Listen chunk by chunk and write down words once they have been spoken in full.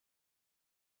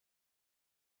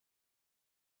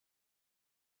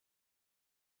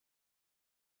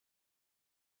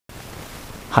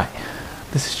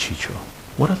This is Chycho.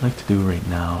 What I'd like to do right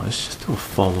now is just do a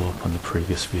follow-up on the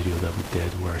previous video that we did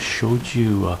where I showed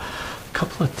you a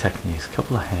couple of techniques, a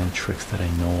couple of hand tricks that I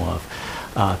know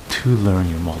of to learn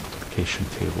your multiplication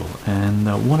table. And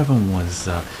one of them was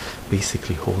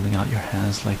basically holding out your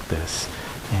hands like this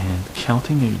and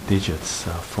counting your digits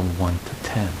from 1 to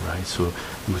 10, right? So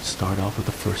you would start off with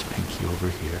the first pinky over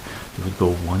here. You would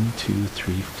go 1, 2,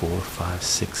 3, 4, 5,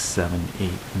 6, 7,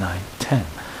 8, 9, 10,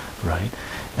 right?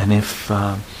 And if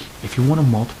you want to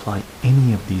multiply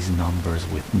any of these numbers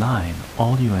with 9,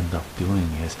 all you end up doing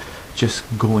is just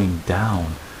going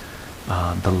down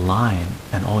the line,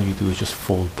 and all you do is just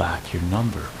fold back your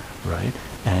number, right?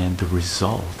 And the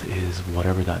result is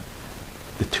whatever that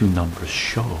the two numbers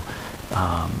show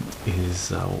is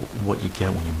what you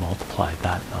get when you multiply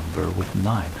that number with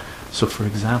 9. So for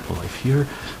example, if you're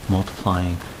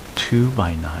multiplying 2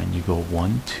 by 9, you go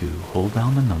 1, 2, hold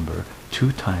down the number.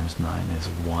 2 times 9 is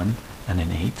 1 and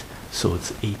an 8, so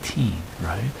it's 18,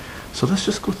 right? So let's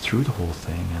just go through the whole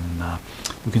thing, and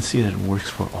we can see that it works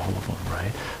for all of them,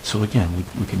 right? So again,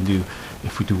 we can do,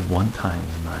 if we do 1 times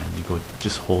 9, you go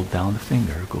just hold down the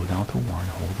finger, go down to 1,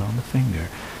 hold down the finger,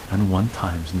 and 1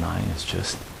 times 9 is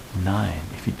just 9.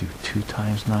 If you do 2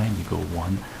 times 9, you go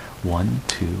 1, 1,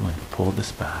 2, and pull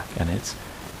this back, and it's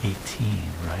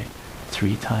 18, right?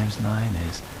 3 times 9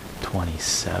 is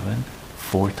 27.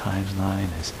 4 times 9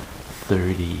 is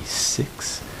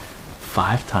 36.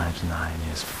 5 times 9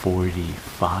 is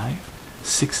 45.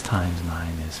 6 times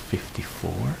 9 is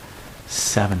 54.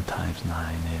 7 times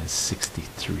 9 is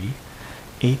 63.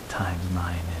 8 times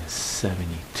 9 is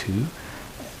 72.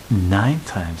 9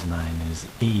 times 9 is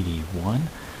 81.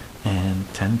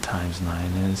 And 10 times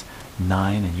 9 is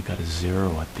 9, and you got a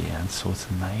 0 at the end, so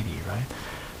it's 90, right?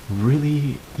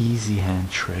 Really easy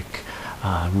hand trick,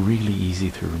 really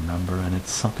easy to remember, and it's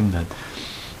something that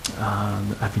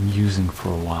I've been using for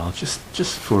a while, just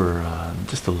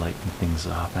to lighten things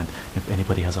up. And if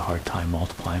anybody has a hard time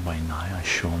multiplying by 9, I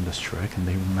show them this trick and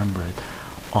they remember it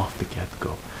off the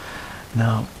get-go.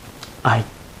 Now, I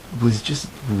was just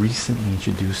recently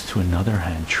introduced to another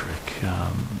hand trick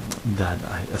that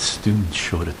a student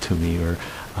showed it to me, or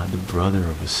the brother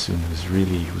of a student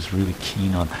who was really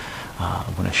keen on.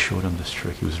 When I showed him this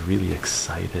trick, he was really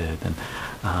excited, and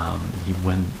he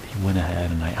went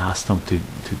ahead, and I asked him to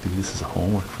do this as a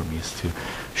homework for me, is to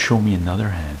show me another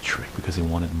hand trick, because he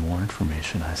wanted more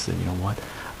information. I said, you know what,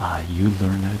 you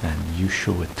learn it and you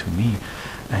show it to me.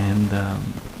 And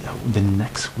the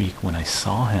next week when I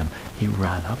saw him, he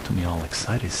ran up to me all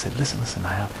excited. He said, listen,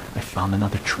 I found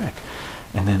another trick.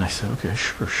 And then I said, okay,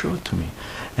 sure, show it to me.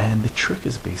 And the trick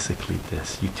is basically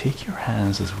this: you take your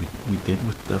hands as we did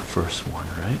with the first one,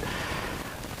 right?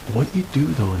 What you do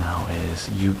though now is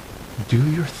you do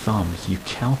your thumbs, you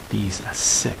count these as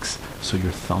 6. So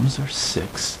your thumbs are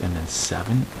 6, and then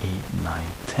 7, 8, 9,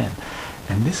 10.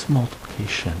 And this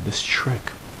multiplication, this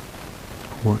trick,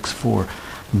 works for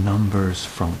numbers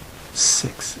from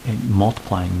 6, and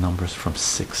multiplying numbers from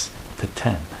 6 to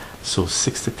 10. So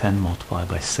 6 to 10 multiplied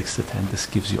by 6 to 10, this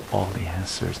gives you all the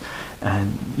answers.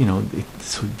 And you know,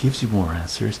 so it gives you more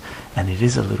answers, and it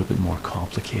is a little bit more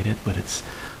complicated, but it's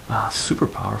super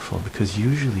powerful, because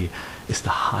usually it's the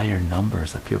higher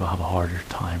numbers that people have a harder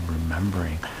time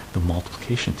remembering the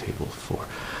multiplication table for.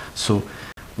 So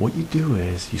what you do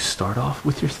is you start off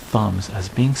with your thumbs as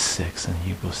being 6, and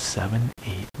you go 7,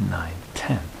 8, 9,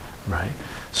 10, right?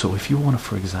 So if you want to,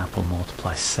 for example,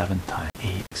 multiply 7 times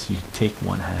 8, so you take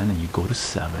one hand and you go to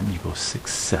 7, you go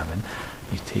 6, 7.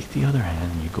 You take the other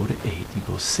hand and you go to 8, you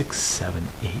go 6, 7,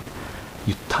 8.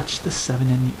 You touch the 7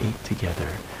 and the 8 together,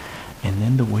 and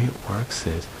then the way it works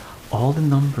is all the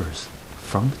numbers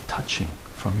from the touching,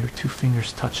 from your 2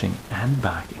 fingers touching and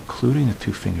back, including the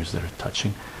 2 fingers that are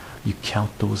touching, you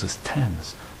count those as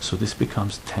 10s. So this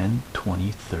becomes 10,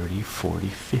 20, 30, 40,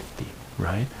 50,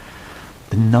 right?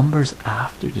 The numbers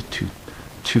after the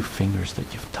two fingers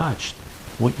that you've touched,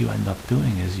 what you end up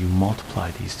doing is you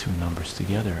multiply these two numbers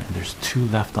together, and there's 2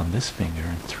 left on this finger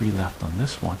and 3 left on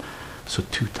this one. So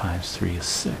 2 times 3 is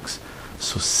 6.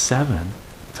 So 7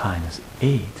 times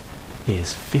 8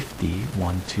 is 50.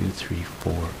 1, 2, 3,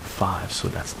 4, 5. So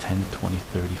that's 10, 20,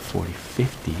 30, 40,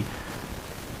 50.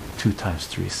 2 times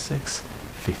 3 is 6,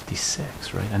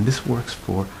 56, right? And this works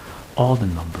for all the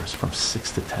numbers from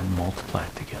 6 to 10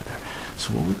 multiplied together.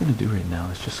 So what we're going to do right now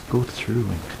is just go through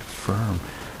and confirm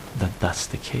that that's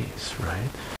the case, right?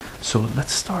 So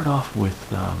let's start off with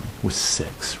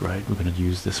 6, right? We're going to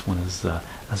use this one as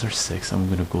our 6, and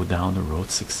we're going to go down the road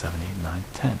 6, 7, 8, 9,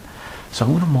 10. So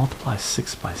I'm going to multiply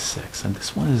 6 by 6, and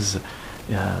this one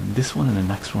and the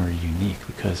next one are unique,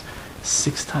 because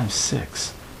 6 times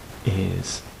 6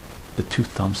 is the two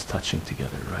thumbs touching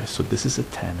together, right? So this is a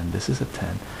 10 and this is a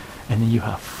 10, and then you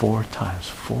have 4 times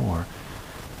 4,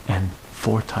 and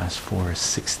 4 times 4 is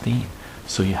 16.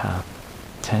 So you have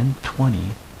 10,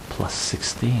 20 plus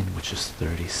 16, which is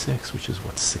 36, which is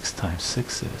what 6 times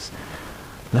 6 is.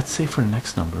 Let's say for the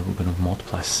next number, we're going to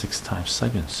multiply 6 times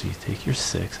 7. So you take your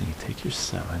 6 and you take your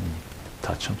 7 and you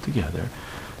touch them together.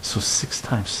 So 6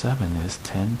 times 7 is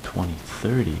 10, 20,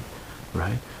 30,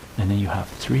 right? And then you have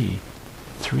 3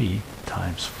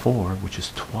 times 4, which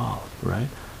is 12, right?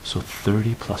 So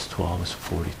 30 plus 12 is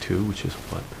 42, which is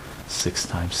what 6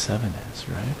 times 7 is,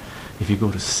 right? If you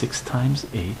go to 6 times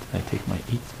 8, I take my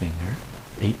 8th finger,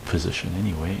 8th position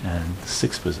anyway, and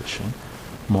 6th position,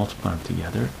 multiply them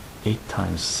together. 8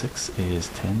 times 6 is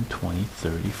 10, 20,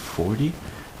 30, 40,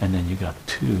 and then you got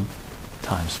 2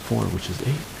 times 4, which is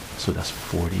 8, so that's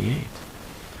 48.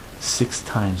 6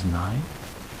 times 9,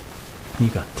 you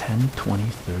got 10, 20,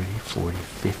 30, 40,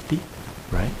 50,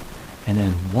 right? And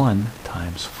then 1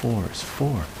 times 4 is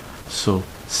 4, so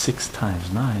 6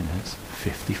 times 9 is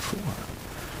 54.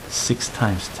 6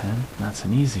 times 10, that's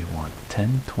an easy one.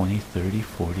 10, 20, 30,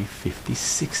 40, 50,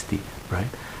 60, right?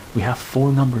 We have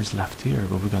 4 numbers left here,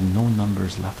 but we got no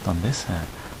numbers left on this hand.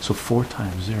 So 4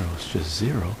 times 0 is just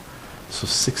 0. So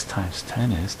 6 times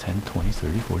 10 is 10, 20,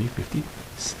 30, 40, 50,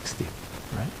 60,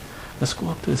 right? Let's go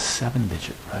up to the 7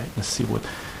 digit, right? Let's see what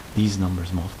these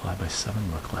numbers multiplied by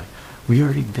 7 look like. We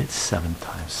already did 7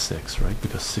 times 6, right?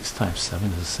 Because 6 times 7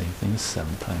 is the same thing as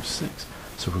 7 times 6.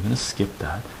 So we're going to skip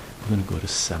that. We're going to go to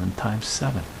 7 times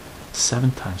 7.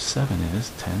 7 times 7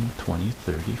 is 10, 20,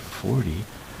 30, 40,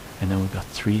 and then we've got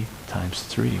 3 times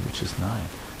 3, which is 9.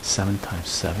 7 times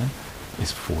 7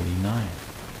 is 49.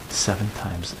 7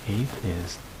 times 8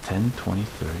 is 10, 20,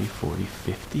 30, 40,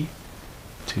 50.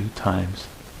 2 times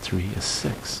 3 is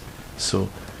 6. So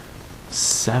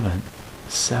 7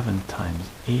 times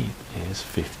 8 is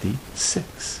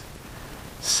 56.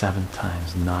 7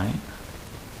 times 9,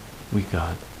 we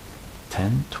got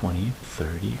 10, 20,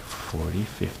 30, 40,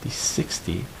 50,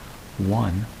 60.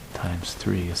 1 times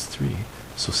 3 is 3.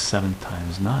 So 7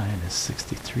 times 9 is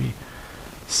 63.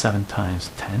 7 times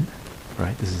 10,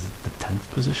 right? This is the 10th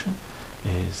position,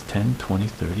 is 10, 20,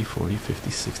 30, 40, 50,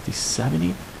 60,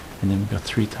 70. And then we've got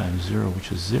 3 times 0,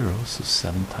 which is 0. So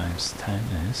 7 times 10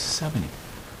 is 70,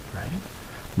 right?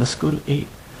 Let's go to 8.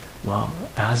 Well,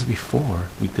 as before,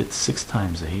 we did 6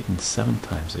 times 8 and 7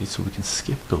 times 8, so we can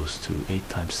skip those two, 8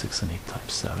 times 6 and 8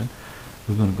 times 7.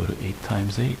 We're going to go to 8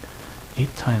 times 8.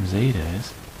 8 times 8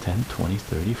 is 10, 20,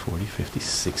 30, 40, 50,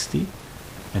 60.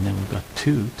 And then we've got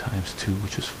 2 times 2,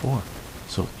 which is 4.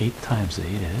 So 8 times 8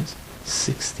 is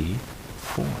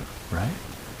 64, right?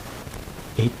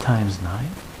 8 times 9,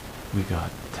 we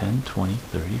got 10, 20,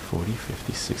 30, 40,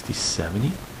 50, 60,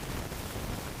 70.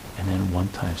 And then 1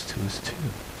 times 2 is 2.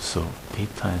 So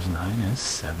 8 times 9 is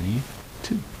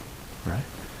 72, right?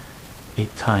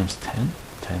 8 times 10,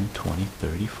 10, 20,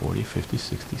 30, 40, 50,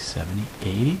 60, 70,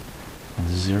 80, and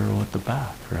 0 at the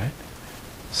back, right?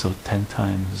 So 10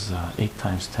 times 8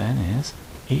 times 10 is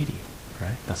 80,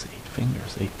 right? That's 8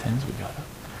 fingers, 8 tens we got up.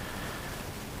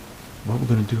 What we're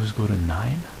going to do is go to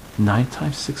 9. 9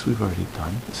 times 6 we've already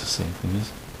done. It's the same thing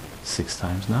as 6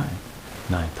 times 9.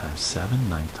 9 times 7,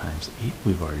 9 times 8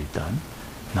 we've already done.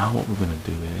 Now what we're going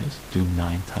to do is do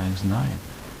 9 times 9.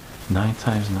 9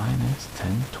 times 9 is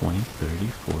 10, 20, 30,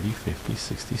 40, 50,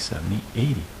 60, 70,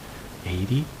 80.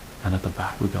 80, and at the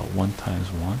back we got 1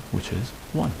 times 1, which is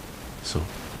 1. So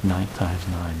 9 times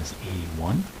 9 is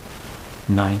 81.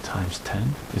 9 times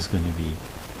 10 is going to be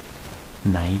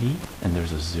 90, and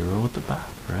there's a 0 at the back,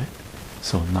 right?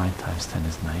 So 9 times 10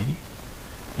 is 90.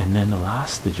 And then the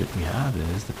last digit we have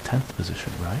is the 10th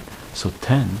position, right? So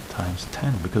 10 times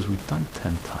 10, because we've done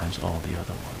 10 times all the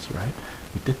other ones, right?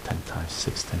 We did 10 times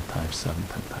 6, 10 times 7,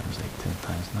 10 times 8, 10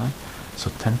 times 9. So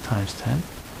 10 times 10,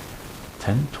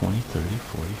 10, 20, 30,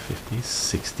 40, 50,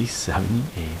 60, 70,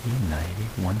 80, 90,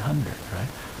 100,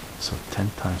 right? So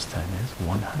 10 times 10 is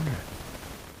 100.